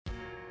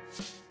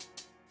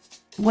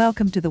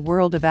Welcome to the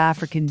world of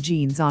African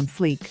genes on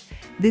Fleek.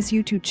 This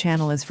YouTube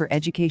channel is for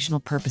educational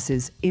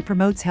purposes, it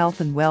promotes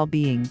health and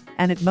well-being,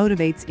 and it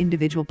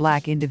motivates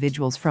Black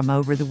individuals from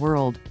over the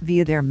world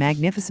via their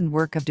magnificent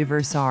work of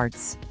diverse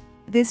arts.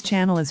 This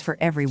channel is for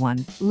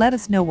everyone. Let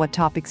us know what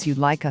topics you'd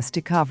like us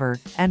to cover,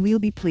 and we'll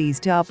be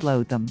pleased to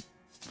upload them.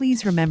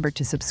 Please remember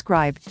to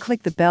subscribe,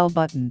 click the bell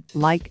button,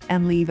 like,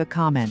 and leave a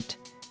comment.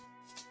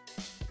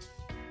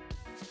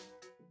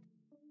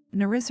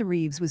 NERISSA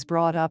Reaves was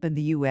brought up in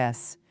the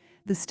U.S.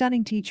 The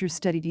stunning teacher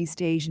studied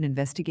East Asian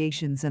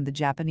investigations and the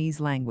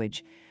Japanese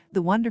language.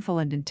 The wonderful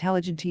and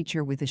intelligent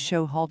teacher with the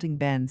show Halting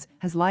Bends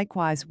has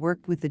likewise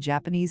worked with the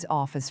Japanese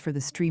office for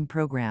the STREAM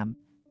program.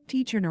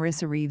 Teacher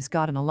NERISSA Reaves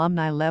got an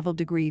alumni-level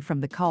degree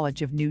from the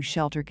College of New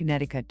Shelter,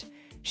 Connecticut.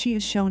 She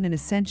is shown in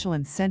essential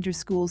and center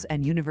schools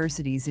and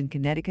universities in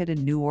Connecticut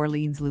and New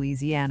Orleans,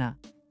 Louisiana.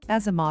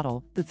 As a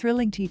model, the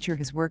thrilling teacher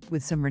has worked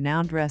with some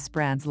renowned dress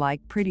brands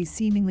like Pretty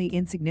Seemingly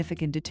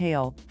Insignificant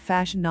Detail,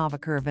 Fashion Nova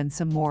Curve, and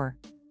some more.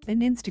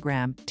 In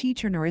Instagram,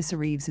 teacher NERISSA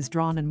Reaves has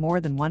drawn in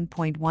more than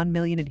 1.1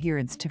 million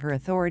adherents to her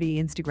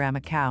authority Instagram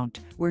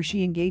account, where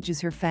she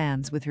engages her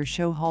fans with her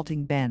show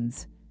Halting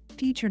Bends.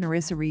 Teacher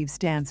NERISSA Reaves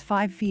stands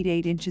 5 feet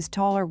 8 inches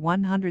taller,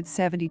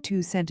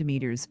 172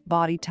 centimeters,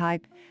 body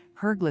type,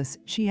 hergless.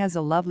 She has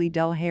a lovely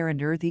dull hair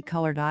and earthy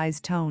colored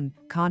eyes. Tone,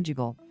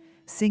 conjugal,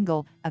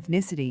 single,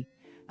 ethnicity,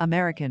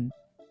 American.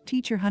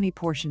 Teacher honey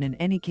portion. In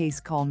any case,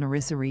 call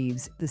NERISSA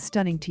Reaves. The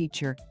stunning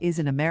teacher is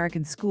an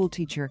American school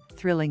teacher,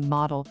 thrilling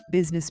model,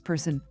 business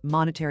person,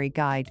 monetary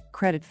guide,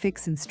 credit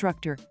fix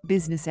instructor,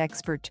 business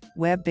expert,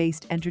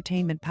 web-based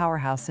entertainment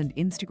powerhouse, and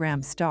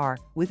Instagram star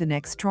with an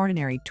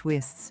extraordinary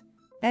twists.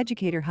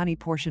 Educator honey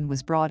portion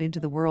was brought into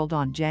the world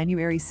on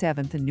January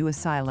 7th in New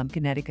Asylum,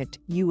 Connecticut,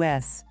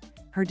 U.S.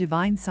 Her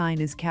divine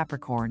sign is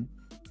Capricorn.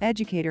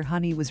 Educator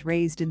honey was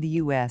raised in the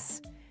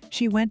U.S.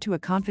 She went to a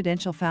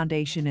confidential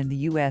foundation in the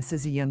U.S.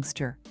 as a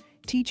youngster.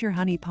 Teacher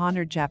honey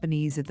pondered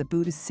Japanese at the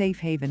Buddhist safe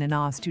haven in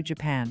Ostu,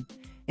 Japan.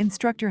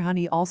 Instructor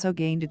honey also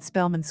gained at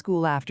Spelman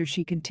School after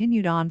she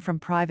continued on from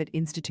private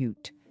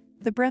institute.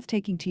 The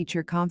breathtaking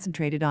teacher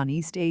concentrated on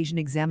East Asian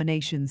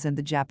examinations and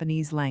the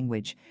Japanese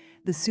language.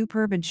 The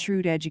superb and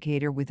shrewd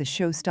educator with the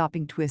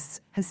show-stopping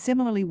twists has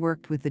similarly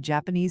worked with the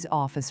Japanese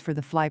office for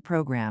the FLY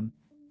program.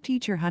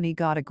 Teacher honey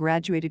got a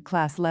graduated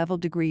class-level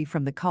degree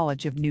from the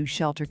College of New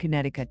Shelter,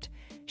 Connecticut.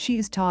 She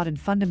is taught in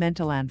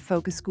fundamental and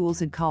focus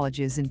schools and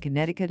colleges in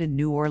Connecticut and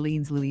New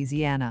Orleans,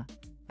 Louisiana.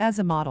 As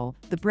a model,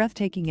 the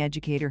breathtaking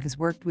educator has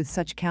worked with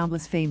such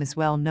countless famous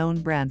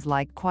well-known brands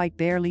like Quite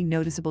Barely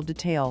Noticeable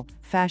Detail,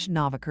 Fashion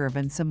Nova Curve,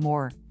 and some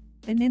more.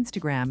 In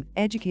Instagram,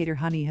 educator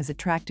honey has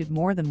attracted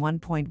more than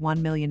 1.1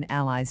 million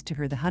allies to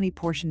her The Honey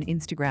Portion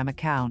Instagram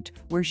account,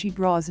 where she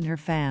draws in her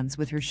fans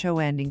with her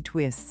show-ending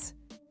twists.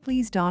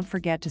 Please don't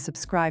forget to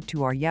subscribe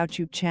to our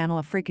YouTube channel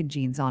African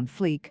Genes on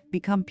Fleek.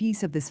 Become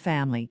piece of this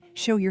family.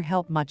 Show your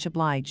help, much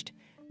obliged.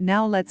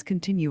 Now let's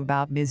continue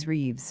about Ms.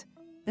 Reaves.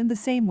 In the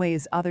same way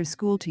as other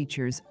school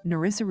teachers,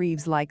 NERISSA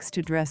Reaves likes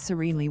to dress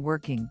serenely.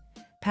 Working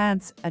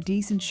pants, a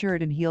decent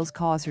shirt, and heels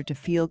cause her to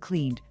feel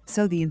cleaned,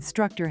 so the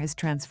instructor has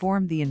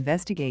transformed the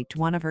Investigate to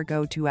one of her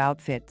go-to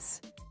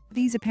outfits.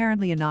 These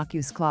apparently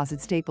innocuous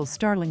closet staples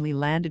startlingly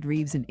landed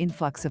Reaves an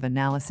influx of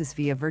analysis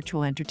via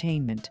virtual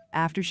entertainment,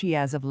 after she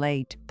as of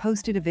late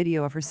posted a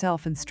video of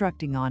herself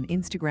instructing on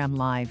Instagram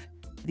Live.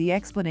 The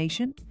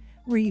explanation?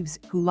 Reaves,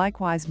 who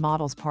likewise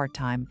models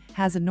part-time,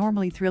 has a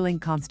normally thrilling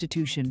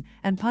constitution,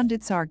 and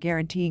pundits are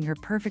guaranteeing her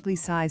perfectly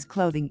sized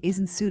clothing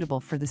isn't suitable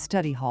for the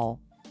study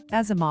hall.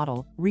 As a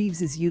model,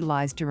 Reaves is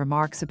utilized to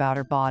remarks about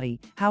her body.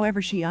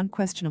 However, she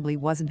unquestionably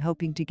wasn't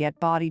hoping to get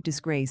body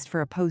disgraced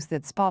for a post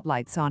that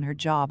spotlights on her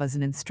job as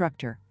an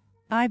instructor.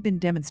 I've been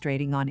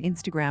demonstrating on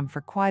Instagram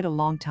for quite a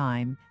long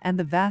time, and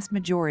the vast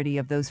majority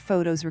of those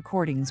photos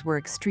recordings were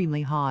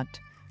extremely hot.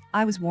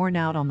 I was worn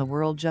out on the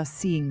world just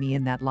seeing me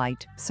in that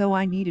light, so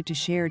I needed to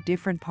share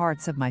different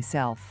parts of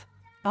myself.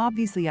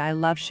 Obviously, I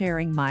love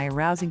sharing my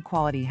arousing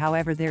quality,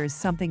 however, there is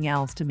something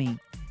else to me.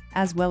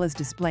 As well as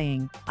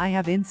displaying, I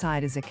have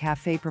inside as a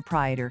cafe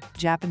proprietor,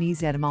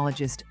 Japanese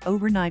etymologist,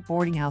 overnight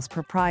boarding house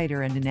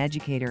proprietor, and an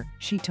educator,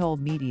 she told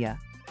media.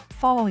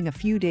 Following a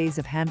few days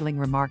of handling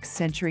remarks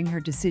censuring her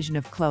decision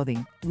of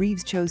clothing,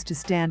 Reaves chose to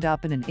stand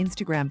up in an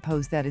Instagram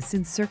post that has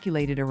since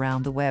circulated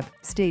around the web,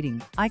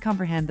 stating, "I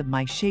comprehend that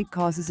my shape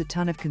causes a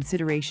ton of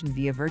consideration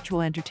via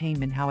virtual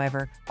entertainment.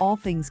 However, all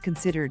things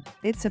considered,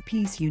 it's a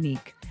piece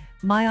unique.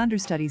 My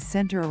understudies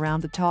center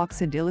around the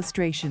talks and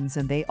illustrations,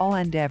 and they all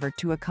endeavor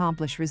to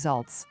accomplish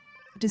results."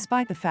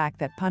 Despite the fact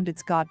that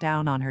pundits got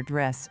down on her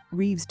dress,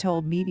 Reaves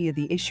told media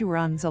the issue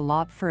runs a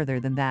lot further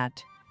than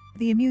that.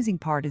 "The amusing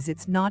part is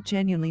it's not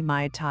genuinely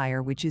my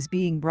attire which is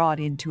being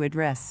brought into a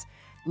dress.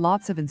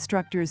 Lots of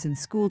instructors and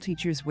school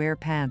teachers wear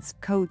pants,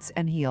 coats,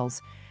 and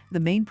heels. The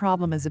main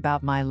problem is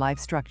about my life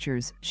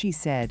structures," she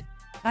said.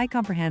 "I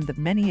comprehend that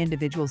many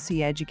individuals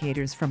see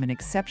educators from an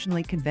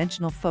exceptionally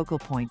conventional focal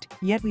point,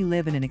 yet we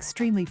live in an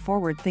extremely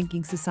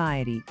forward-thinking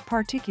society,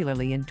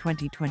 particularly in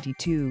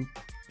 2022.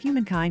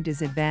 Humankind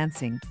is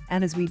advancing,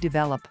 and as we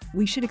develop,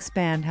 we should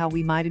expand how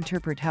we might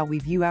interpret how we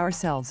view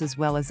ourselves as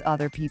well as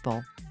other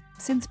people.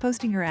 Since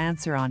posting her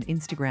answer on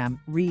Instagram,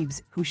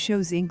 Reaves, who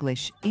shows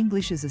English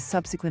as a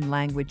subsequent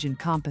language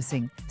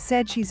encompassing,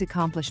 said she's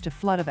accomplished a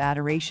flood of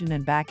adoration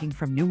and backing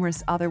from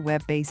numerous other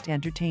web-based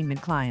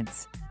entertainment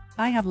clients.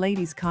 I have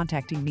ladies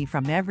contacting me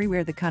from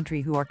everywhere the country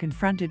who are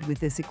confronted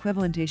with this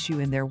equivalent issue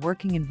in their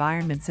working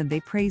environments, and they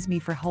praise me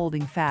for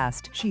holding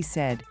fast, she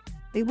said.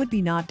 It would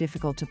be not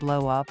difficult to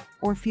blow up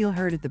or feel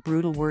hurt at the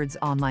brutal words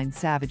online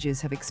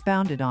savages have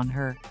expounded on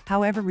her.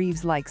 However,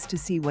 Reaves likes to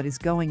see what is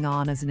going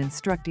on as an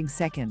instructing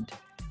second.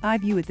 I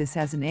view this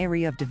as an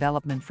area of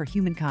development for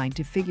humankind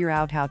to figure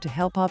out how to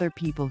help other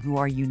people who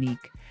are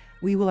unique.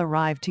 We will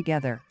arrive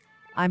together.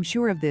 I'm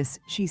sure of this,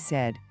 she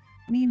said.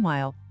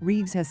 Meanwhile,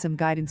 Reaves has some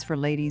guidance for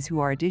ladies who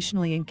are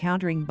additionally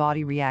encountering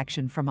body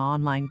reaction from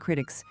online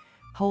critics.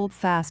 Hold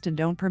fast and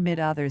don't permit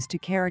others to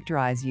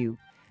characterize you.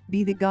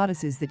 Be the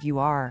goddesses that you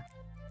are.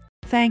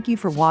 Thank you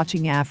for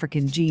watching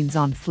African Genes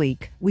on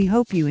Fleek. We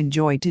hope you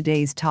enjoyed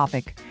today's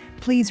topic.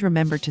 Please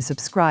remember to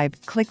subscribe,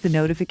 click the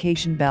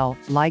notification bell,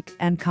 like,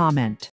 and comment.